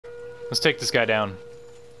Let's take this guy down.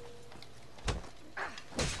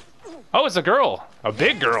 Oh, it's a girl. A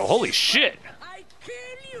big girl. Holy shit.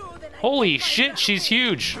 Holy shit, she's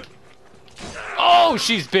huge. Oh,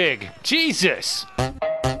 she's big. Jesus.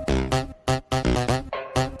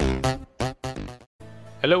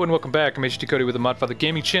 Hello and welcome back. I'm HD Cody with the Modfather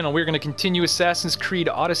Gaming channel. We're going to continue Assassin's Creed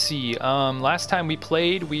Odyssey. Last time we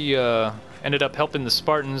played, we ended up helping the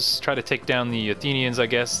Spartans try to take down the Athenians, I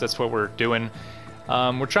guess. That's what we're doing.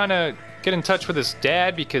 We're trying to get in touch with his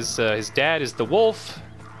dad because his dad is the wolf.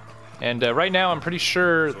 And right now I'm pretty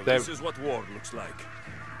sure that... this is what war looks like.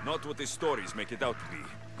 Not what the stories make it out to be.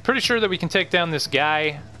 Pretty sure that we can take down this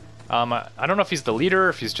guy. I don't know if he's the leader,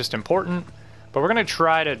 if he's just important. But we're going to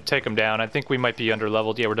try to take him down. I think we might be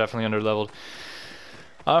underleveled. Yeah, we're definitely underleveled.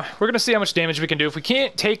 We're going to see how much damage we can do. If we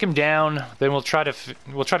can't take him down, then we'll try to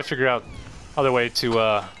figure out other way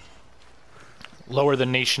to lower the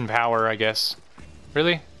nation power, I guess.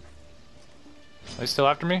 Really? Are they still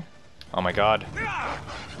after me? Oh my god.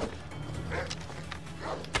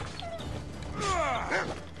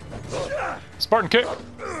 Spartan kick!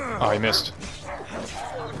 Oh, he missed.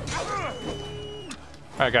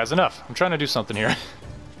 Alright guys, enough. I'm trying to do something here. I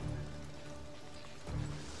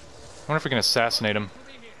wonder if we can assassinate him.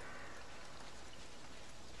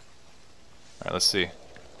 Alright, let's see.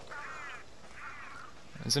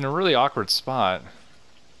 He's in a really awkward spot.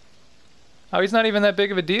 Oh, he's not even that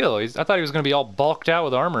big of a deal. I thought he was going to be all bulked out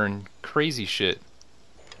with armor and crazy shit.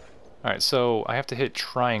 Alright, so I have to hit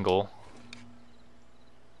triangle.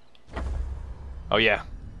 Oh yeah.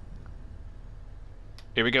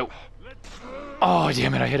 Here we go. Oh,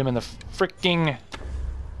 damn it, I hit him in the freaking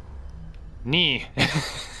knee. I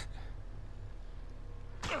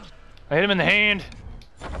hit him in the hand.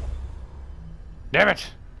 Damn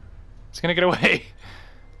it. It's gonna get away.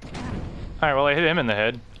 Alright, well, I hit him in the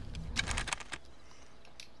head.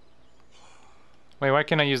 Wait, why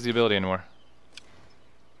can't I use the ability anymore?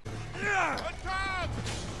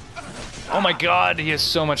 Oh my god, he has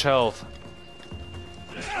so much health.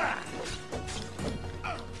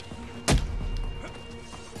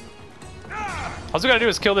 All we gotta do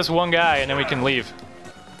is kill this one guy and then we can leave.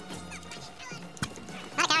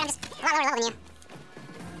 I'm just a lot lower level than you.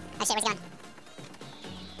 Oh shit, where's he going?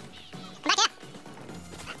 Come back here!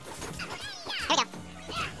 There we go.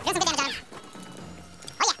 We're doing some good damage on him.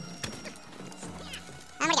 Oh yeah!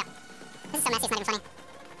 Where'd he go? This is so messy, it's not even funny.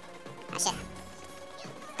 Oh shit.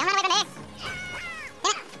 Don't run away from me!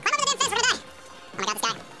 Damn it! Climb over the damn fence, we're gonna die! Oh my god, this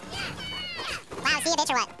guy. Wow, is he a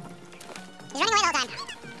bitch or what? He's running away the whole time.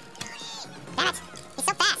 Damn it! He's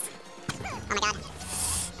so fast! Oh my god.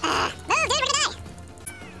 Move, dude, we're gonna die!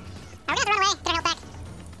 Are we gonna have to run away? Get our health back.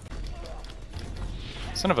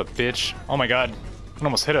 Son of a bitch. Oh my god. It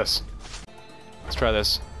almost hit us. Let's try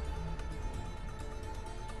this.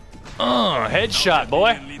 Headshot,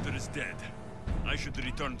 boy! The leader is dead. I should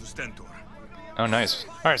return to Stentor. Oh, nice.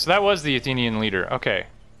 Alright, so that was the Athenian leader. Okay.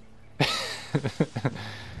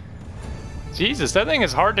 Jesus, that thing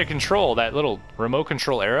is hard to control, that little remote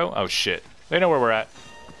control arrow. Oh shit. They know where we're at.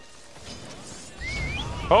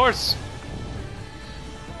 Horse!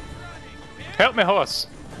 Help me, horse!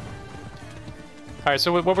 Alright,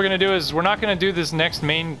 so what we're gonna do is we're not gonna do this next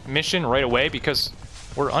main mission right away because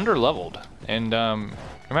we're underleveled. And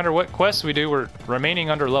no matter what quest we do, we're remaining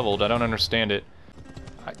underleveled. I don't understand it.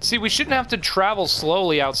 See, we shouldn't have to travel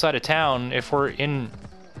slowly outside of town if we're in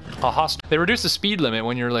a hostel. They reduce the speed limit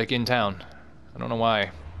when you're like in town. I don't know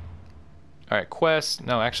why. Alright, quest.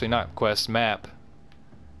 No, actually not quest. Map.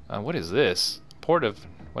 What is this? Port of...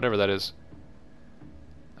 whatever that is.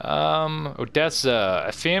 Odessa.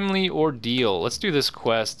 A family ordeal. Let's do this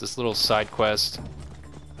quest. This little side quest.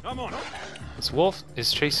 Come on. This wolf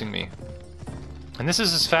is chasing me. And this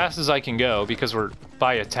is as fast as I can go because we're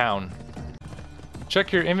by a town.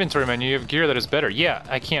 Check your inventory menu. You have gear that is better. Yeah,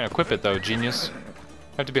 I can't equip it though, genius.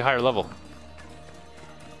 I have to be higher level.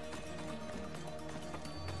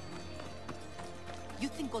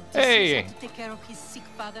 Hey! To take care of his sick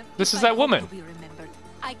father. This is that woman.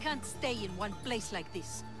 I can't stay in one place like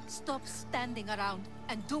this. Stop standing around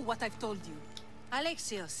and do what I've told you.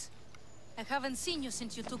 Alexios, I haven't seen you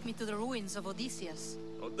since you took me to the ruins of Odysseus.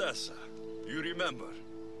 Odessa, you remember?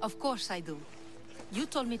 Of course I do. You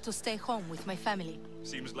told me to stay home with my family.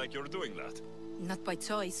 Seems like you're doing that. Not by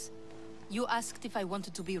choice. You asked if I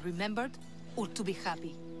wanted to be remembered or to be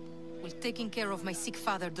happy. Well, taking care of my sick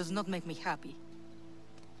father does not make me happy.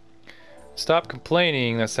 Stop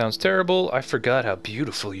complaining. That sounds terrible. I forgot how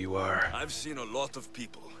beautiful you are. I've seen a lot of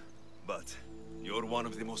people, but you're one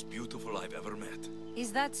of the most beautiful I've ever met.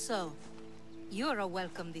 Is that so? You're a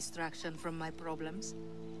welcome distraction from my problems.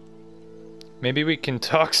 Maybe we can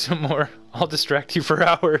talk some more. I'll distract you for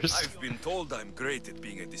hours. I've been told I'm great at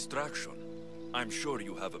being a distraction. I'm sure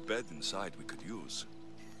you have a bed inside we could use.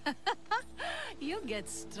 You get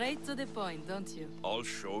straight to the point, don't you? I'll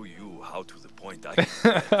show you how to the point I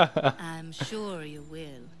can. I'm sure you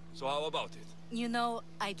will. So how about it? You know,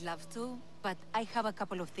 I'd love to, but I have a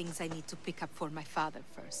couple of things I need to pick up for my father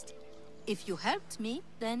first. If you helped me,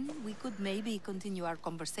 then we could maybe continue our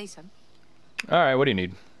conversation. Alright, what do you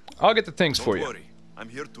need? I'll get the things for you. Don't worry, I'm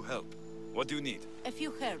here to help. What do you need? A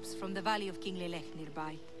few herbs from the Valley of King Lelech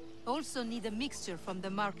nearby. Also need a mixture from the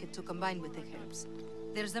market to combine with the herbs.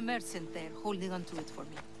 There's a merchant there holding on to it for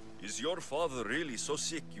me. Is your father really so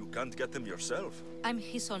sick you can't get him yourself? I'm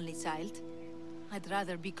his only child. I'd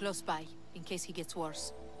rather be close by, in case he gets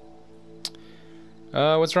worse.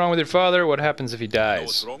 What's wrong with your father? What happens if he Know dies?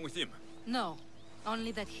 what's wrong with him? No,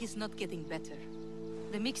 only that he's not getting better.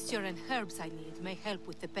 The mixture and herbs I need may help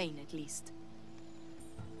with the pain at least.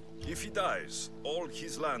 If he dies, all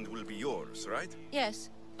his land will be yours, right? Yes,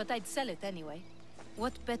 but I'd sell it anyway.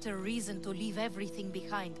 What better reason to leave everything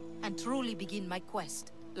behind and truly begin my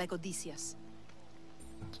quest, like Odysseus?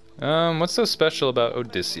 What's so special about What's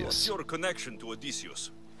Odysseus? your connection to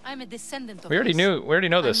Odysseus? I'm a descendant of We already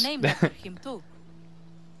know this. I'm named after him too.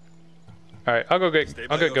 Alright, I'll get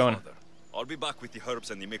going. Father. I'll be back with the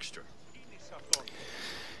herbs and the mixture.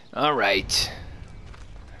 Alright.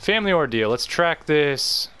 Family ordeal, let's track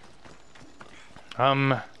this.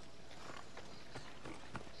 I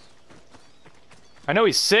know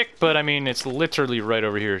he's sick, but I mean, it's literally right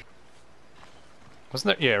over here. Wasn't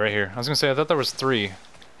that? Yeah, right here. I was gonna say, I thought there was 3.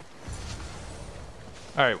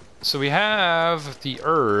 Alright, so we have the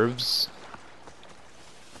herbs.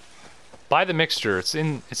 Buy the mixture. It's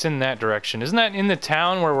in that direction. Isn't that in the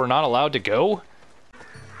town where we're not allowed to go?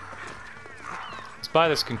 Let's buy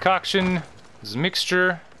this concoction, this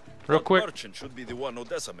mixture, real quick. Merchant should be the one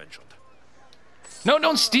Odessa mentioned. No,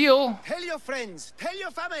 don't steal! Tell your friends, tell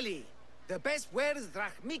your family. The best wares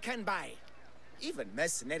drachmi can buy. Even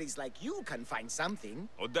mercenaries like you can find something.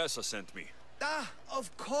 Odessa sent me. Ah,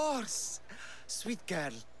 of course. Sweet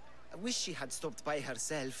girl. I wish she had stopped by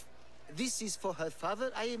herself. This is for her father,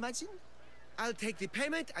 I imagine? I'll take the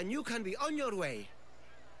payment and you can be on your way.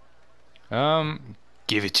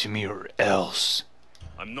 Give it to me or else.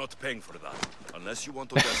 I'm not paying for that. Unless you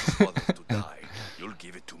want Odessa's father to die, you'll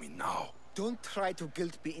give it to me now. Don't try to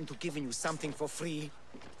guilt me into giving you something for free.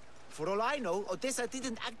 For all I know, Odessa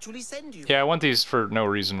didn't actually send you. Yeah, I want these for no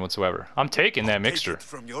reason whatsoever. I'm taking that mixture. Take it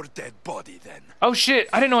from your dead body, then. Oh shit,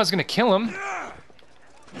 I didn't know I was gonna kill him. Well,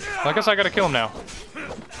 I guess I gotta kill him now.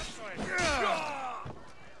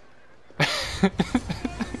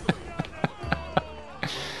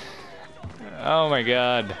 Oh my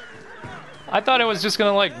god. I thought I was just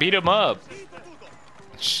gonna like beat him up.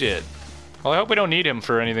 Shit. Well, I hope we don't need him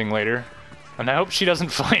for anything later. And I hope she doesn't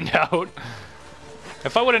find out.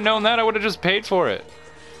 If I would have known that, I would have just paid for it.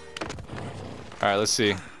 Alright, let's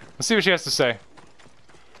see. Let's see what she has to say.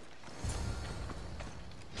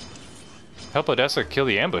 Help Odessa kill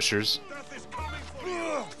the ambushers.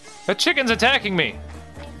 That chicken's attacking me!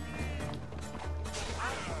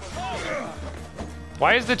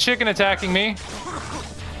 Why is the chicken attacking me?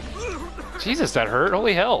 Jesus, that hurt.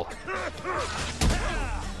 Holy hell.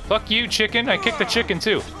 Fuck you, chicken. I kicked the chicken,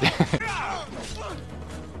 too.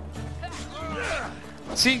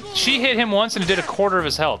 See, she hit him once and did a quarter of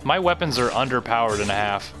his health. My weapons are underpowered and a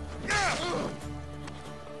half.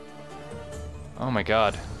 Oh my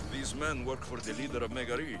god. These men work for the leader of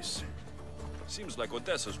Megaris. Seems like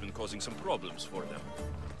Odessa's been causing some problems for them.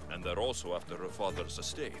 And they're also after her father's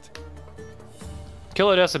estate. Kill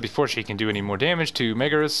Odessa before she can do any more damage to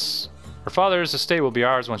Megaris. Her father's estate will be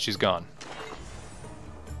ours once she's gone.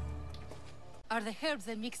 Are the herbs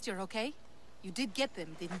and mixture okay? You did get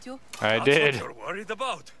them, didn't you? I That's did. what you're worried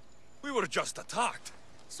about. We were just attacked.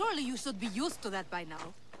 Surely you should be used to that by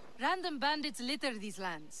now. Random bandits litter these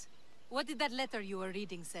lands. What did that letter you were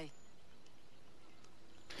reading say?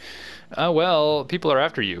 Well, people are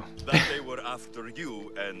after you. That they were after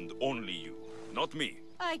you and only you, not me.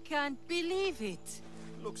 I can't believe it.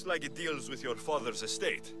 Looks like it deals with your father's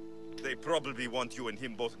estate. They probably want you and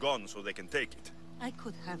him both gone so they can take it. I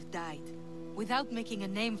could have died without making a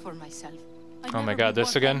name for myself. Oh my god,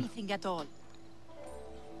 this again? Anything at all.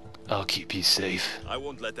 I'll keep you safe. I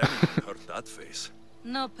won't let anyone hurt that face.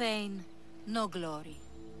 No pain, no glory.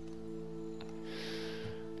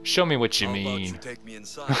 Show me what you How about mean. you take me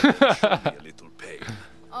inside and show me a little pain?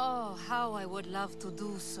 Oh, how I would love to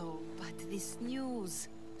do so. But this news.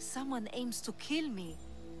 Someone aims to kill me.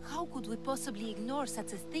 How could we possibly ignore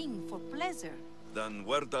such a thing for pleasure? Then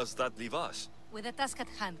where does that leave us? With a task at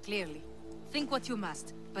hand, clearly. Think what you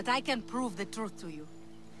must, but I can prove the truth to you.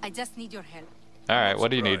 I just need your help. Alright,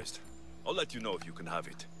 what do you need? Surprised. I'll let you know if you can have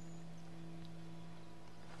it.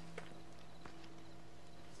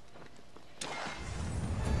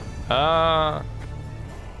 Oh,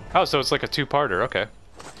 so it's like a two-parter, okay.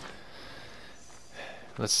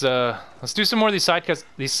 Let's do some more of these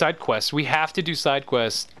side quests. We have to do side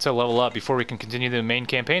quests to level up before we can continue the main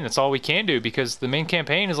campaign. That's all we can do because the main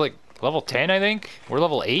campaign is like level 10, I think. We're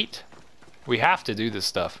level 8. We have to do this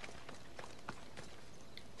stuff.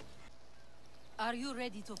 Are you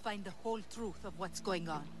ready to find the whole truth of what's going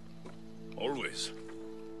on? Always.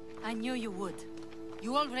 I knew you would.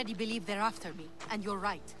 You already believe they're after me, and you're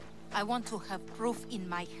right. I want to have proof in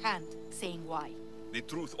my hand saying why. The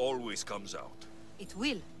truth always comes out. It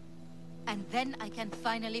will. And then I can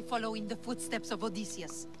finally follow in the footsteps of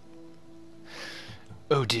Odysseus.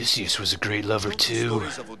 Odysseus was a great lover Don't too.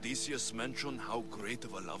 stories of Odysseus mention how great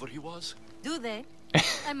of a lover he was? Do they?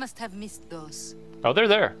 I must have missed those. Oh, they're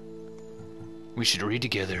there. We should read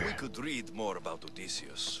together. We could read more about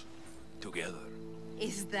Odysseus. Together.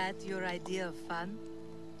 Is that your idea of fun?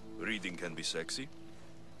 Reading can be sexy.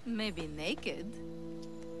 Maybe naked.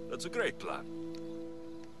 That's a great plan.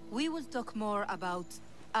 We will talk more about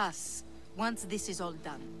us once this is all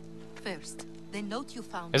done. First, the note you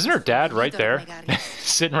found. Isn't her is from dad the right leader of there? Megaris.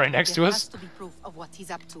 Sitting right next to There us? has to be proof of what he's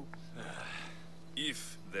up to.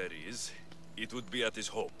 If there is, it would be at his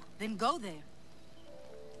home. Then go there.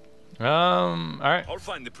 Alright. I'll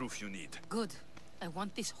find the proof you need. Good. I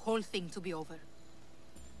want this whole thing to be over.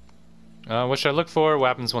 What should I look for? What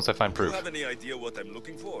happens once I find Do you proof? have any idea what I'm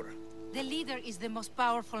looking for? The leader is the most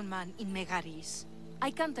powerful man in Megaris.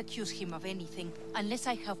 I can't accuse him of anything unless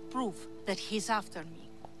I have proof that he's after me.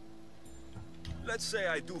 Let's say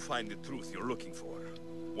I do find the truth you're looking for.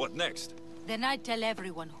 What next? Then I'd tell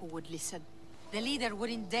everyone who would listen. The leader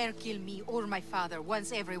wouldn't dare kill me or my father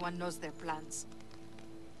once everyone knows their plans.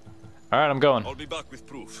 Alright, I'm going. I'll be back with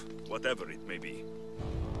proof, whatever it may be.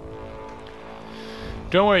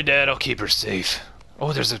 Don't worry, Dad, I'll keep her safe.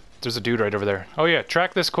 Oh, there's a dude right over there. Oh yeah,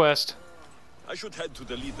 track this quest. I should head to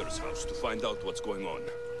the leader's house to find out what's going on.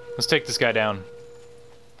 Let's take this guy down.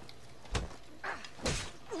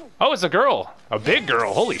 Oh, it's a girl. A big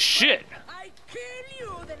girl. Holy shit.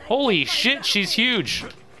 Holy shit, she's huge.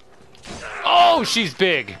 Oh, she's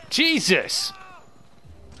big. Jesus.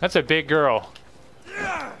 That's a big girl.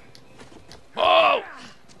 Oh.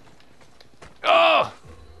 Oh.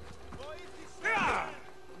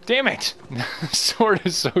 Damn it. Sword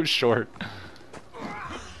is so short.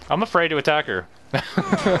 I'm afraid to attack her.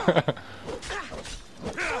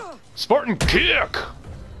 Spartan kick!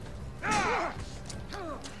 Alright,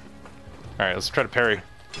 let's try to parry.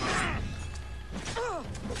 I'm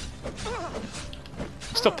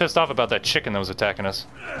still pissed off about that chicken that was attacking us.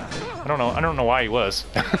 I don't know why he was.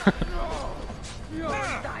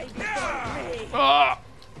 Ah!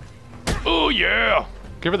 Oh yeah!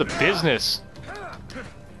 Give her the business.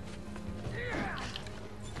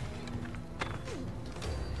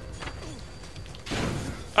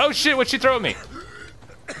 Oh shit, what'd she throw at me?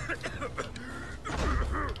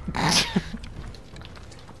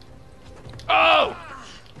 Oh!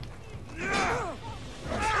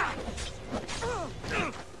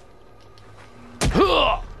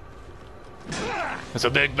 That's a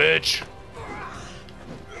big bitch.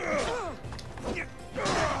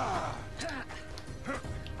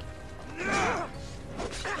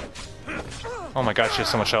 Oh my god, she has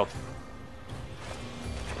so much health.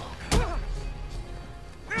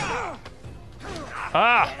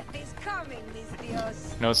 Ah!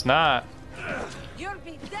 No, it's not. You'll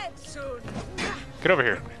be dead soon. Get over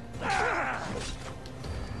here.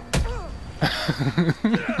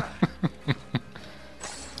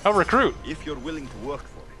 I'll recruit. If you're willing to work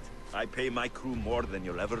for it, I pay my crew more than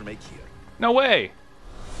you'll ever make here. No way.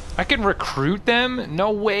 I can recruit them?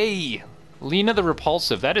 No way. Lena the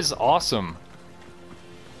Repulsive. That is awesome.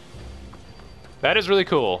 That is really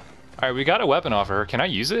cool. Alright, we got a weapon off of her. Can I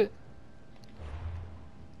use it?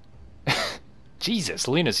 Jesus,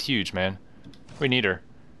 Lena's huge, man. We need her.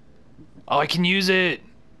 Oh, I can use it.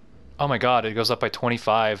 Oh my god, it goes up by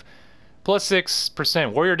 25. Plus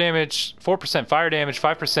 6% warrior damage, 4% fire damage,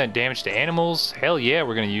 5% damage to animals. Hell yeah,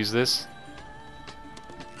 we're gonna use this.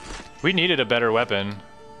 We needed a better weapon.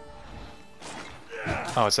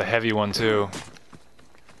 Oh, it's a heavy one too.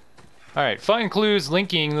 Alright, find clues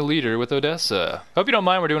linking the leader with Odessa. Hope you don't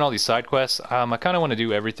mind we're doing all these side quests. I kind of want to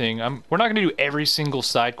do everything. We're not going to do every single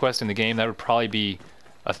side quest in the game. That would probably be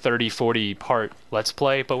a 30-40 part let's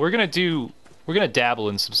play. But we're going to dabble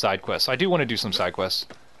in some side quests. I do want to do some side quests.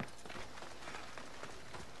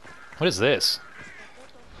 What is this?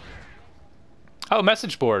 Oh,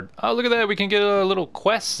 message board. Oh, look at that. We can get little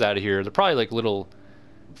quests out of here. They're probably like little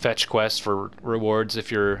fetch quests for rewards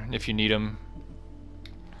if you need them.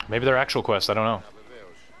 Maybe they're actual quests. I don't know.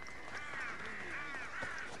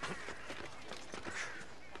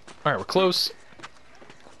 All right, we're close.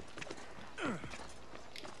 All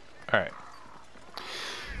right.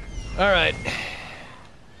 All right.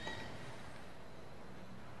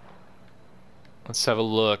 Let's have a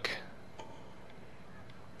look.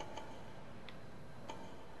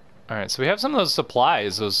 All right, so we have some of those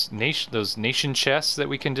supplies, those nation chests that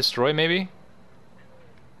we can destroy, maybe.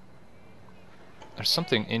 There's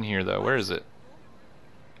something in here though. Where is it?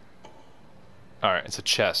 All right, it's a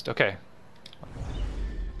chest. Okay.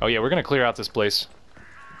 Oh yeah, we're gonna clear out this place.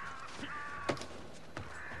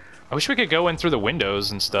 I wish we could go in through the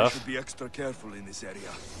windows and stuff. Should be extra careful in this area.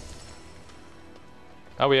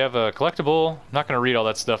 Oh, we have a collectible. I'm not gonna read all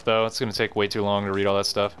that stuff though. It's gonna take way too long to read all that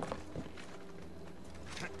stuff.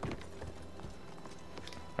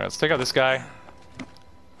 Alright, let's take out this guy.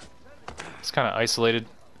 It's kind of isolated.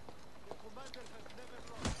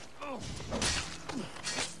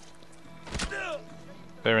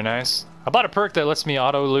 Very nice. I bought a perk that lets me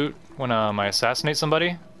auto loot when I assassinate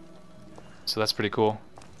somebody. So that's pretty cool.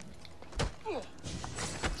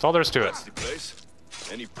 That's all there is to it.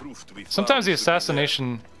 Sometimes the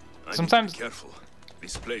assassination... Sometimes... Careful.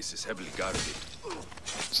 This place is heavily guarded.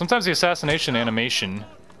 Sometimes the assassination animation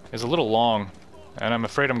is a little long. And I'm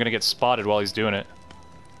afraid I'm gonna get spotted while he's doing it.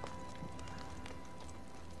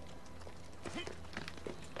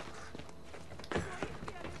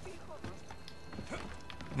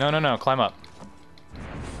 No, no, no, climb up.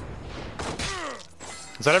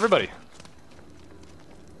 Is that everybody?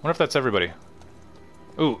 Wonder if that's everybody.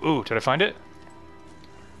 Ooh, ooh, did I find it?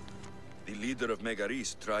 The leader of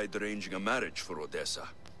Megaris tried arranging a marriage for Odessa.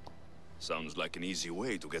 Sounds like an easy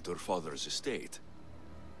way to get her father's estate.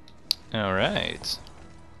 Alright.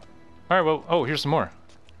 Alright, well, oh, here's some more.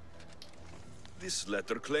 This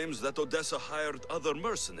letter claims that Odessa hired other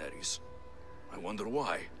mercenaries. I wonder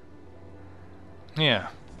why. Yeah.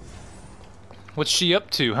 What's she up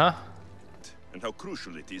to, huh? And how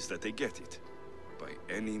crucial it is that they get it. By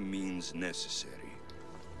any means necessary.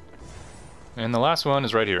 And the last one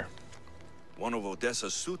is right here. One of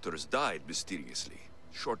Odessa's suitors died mysteriously,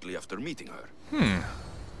 shortly after meeting her.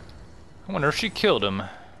 I wonder if she killed him.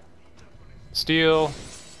 Steal.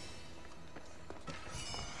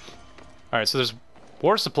 Alright, so there's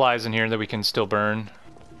war supplies in here that we can still burn.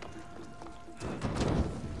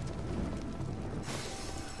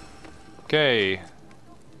 Okay.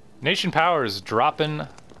 Nation power is dropping.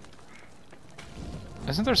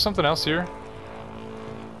 Isn't there something else here?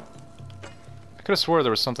 I could have swore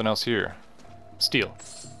there was something else here. Steal.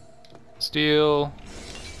 Steal.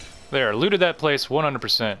 There, looted that place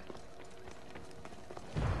 100%.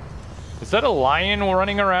 Is that a lion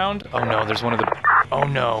running around? Oh no, there's one of the... Oh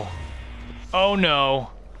no. Oh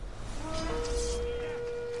no.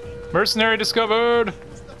 Mercenary discovered!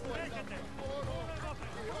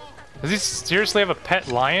 Does he seriously have a pet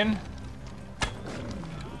lion?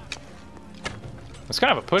 It's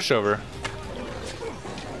kind of a pushover.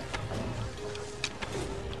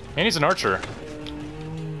 And he's an archer.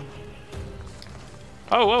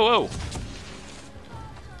 Oh, whoa, whoa.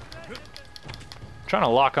 Trying to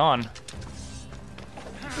lock on.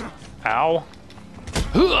 Ow.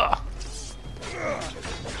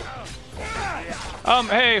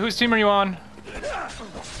 Hey, whose team are you on?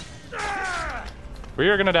 We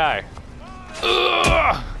are gonna die.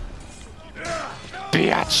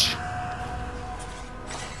 Bitch!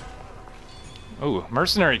 Ooh,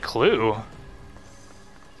 mercenary clue.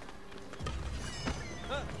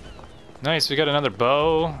 Nice, we got another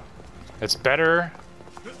bow. It's better.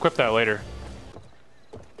 Equip that later.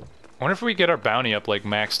 I wonder if we get our bounty up, like,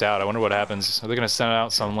 maxed out. I wonder what happens. Are they gonna send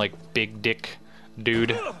out some, like, big dick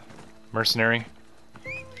dude? Mercenary?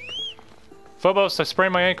 Phobos, I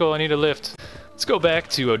sprained my ankle. I need a lift. Let's go back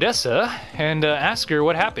to Odessa and ask her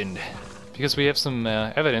what happened. Because we have some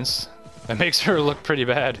evidence that makes her look pretty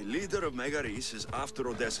bad. The leader of Megaris is after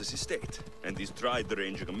Odessa's estate, and he's tried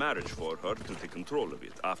arranging a marriage for her to take control of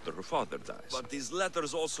it after her father dies. But these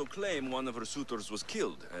letters also claim one of her suitors was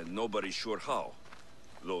killed, and nobody's sure how.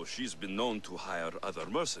 Though she's been known to hire other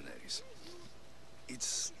mercenaries.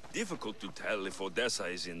 It's difficult to tell if Odessa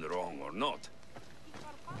is in the wrong or not.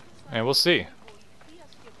 And we'll see.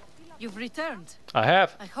 You've returned. I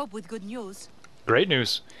have. I hope with good news. Great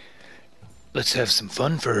news. Let's have some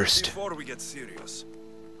fun first. Before we get serious,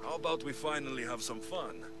 how about we finally have some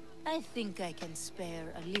fun? I think I can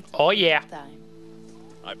spare a little Oh, yeah. time.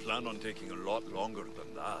 I plan on taking a lot longer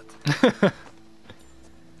than that.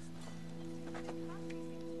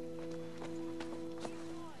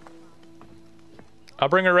 I'll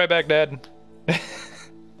bring her right back, Dad.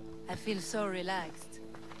 I feel so relaxed.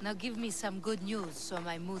 Now give me some good news so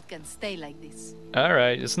my mood can stay like this.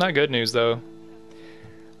 Alright, it's not good news, though.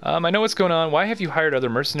 I know what's going on. Why have you hired other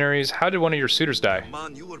mercenaries? How did one of your suitors die? The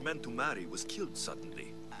man you were meant to marry was killed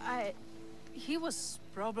suddenly. He was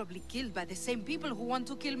probably killed by the same people who want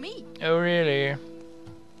to kill me. Oh, really?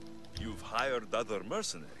 You've hired other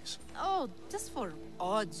mercenaries. Oh, just for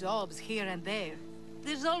odd jobs here and there.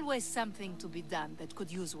 There's always something to be done that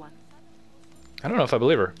could use one. I don't know if I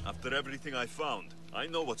believe her. After everything I found, I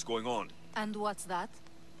know what's going on. And what's that?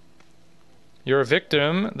 You're a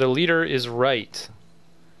victim. The leader is right.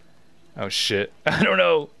 Oh, shit. I don't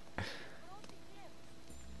know.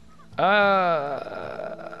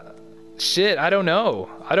 Shit, I don't know.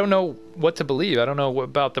 I don't know what to believe. I don't know what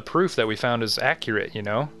about the proof that we found is accurate, you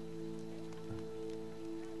know?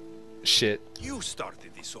 Shit. You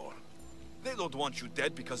started this all. They don't want you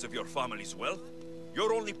dead because of your family's wealth.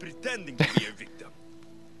 You're only pretending to be a victim.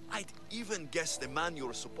 I'd even guess the man you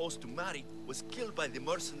were supposed to marry was killed by the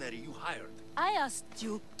mercenary you hired. I asked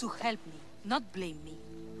you to help me, not blame me.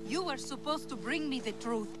 You were supposed to bring me the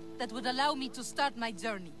truth that would allow me to start my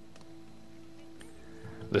journey.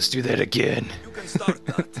 Let's do that again. You can start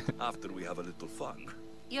that after we have a little fun.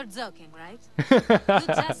 You're joking, right? You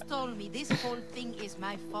just told me this whole thing is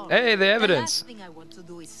my fault. Hey, the evidence. The last thing I want to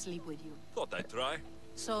do is sleep with you. Thought I'd try.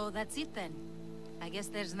 So that's it then. I guess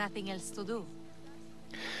there's nothing else to do.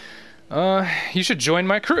 You should join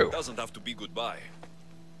my crew. Doesn't have to be goodbye.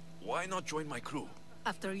 Why not join my crew?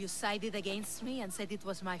 After you sided against me and said it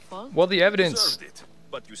was my fault? Well, the evidence. Deserved it,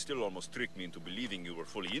 but you still almost tricked me into believing you were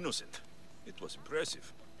fully innocent. It was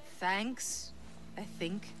impressive. Thanks, I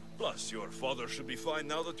think. Plus, your father should be fine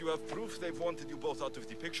now that you have proof they've wanted you both out of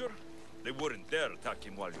the picture. They wouldn't dare attack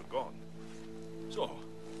him while you're gone. So,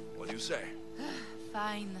 what do you say?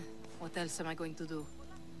 Fine. What else am I going to do?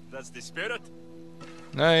 That's the spirit?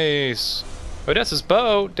 Nice. Odessa's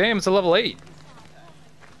bow. Damn, it's a level 8.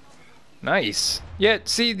 Nice. Yet,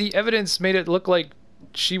 see, the evidence made it look like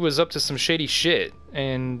she was up to some shady shit,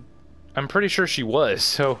 and I'm pretty sure she was,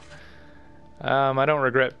 so I don't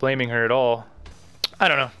regret blaming her at all. I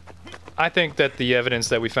don't know. I think that the evidence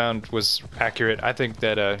that we found was accurate. I think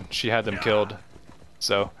that she had them killed.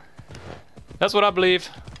 So, that's what I believe.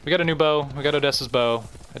 We got a new bow. We got Odessa's bow.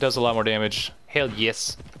 It does a lot more damage. Hell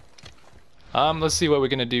yes. Let's see what we're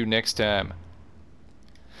gonna do next time.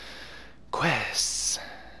 Quests.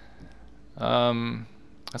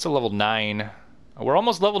 That's a level 9. We're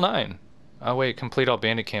almost level 9. Oh wait, complete all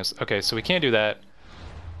bandit camps. Okay, so we can't do that.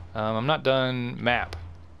 I'm not done. Map.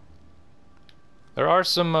 There are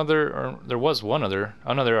some other, or there was one other.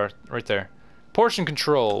 Oh no, there are right there. Portion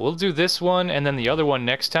control. We'll do this one and then the other one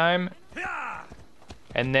next time.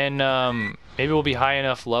 And then maybe we'll be high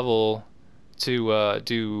enough level to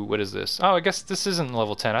do, what is this? Oh, I guess this isn't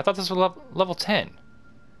level 10. I thought this was level 10.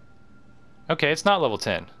 Okay, it's not level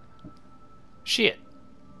 10. Shit.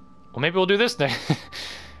 Well, maybe we'll do this next.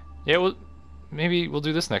 Yeah, maybe we'll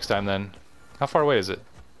do this next time then. How far away is it?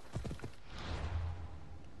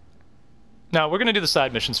 No, we're gonna do the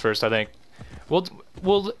side missions first, I think.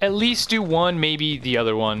 We'll at least do one, maybe the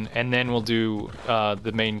other one, and then we'll do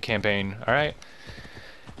the main campaign. All right.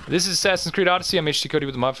 This is Assassin's Creed Odyssey. I'm HT Cody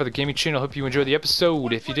with the Mod for the Gaming Channel. Hope you enjoyed the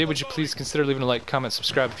episode. If you did, would you please consider leaving a like, comment,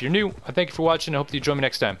 subscribe if you're new. I thank you for watching. I hope that you join me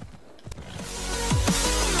next time.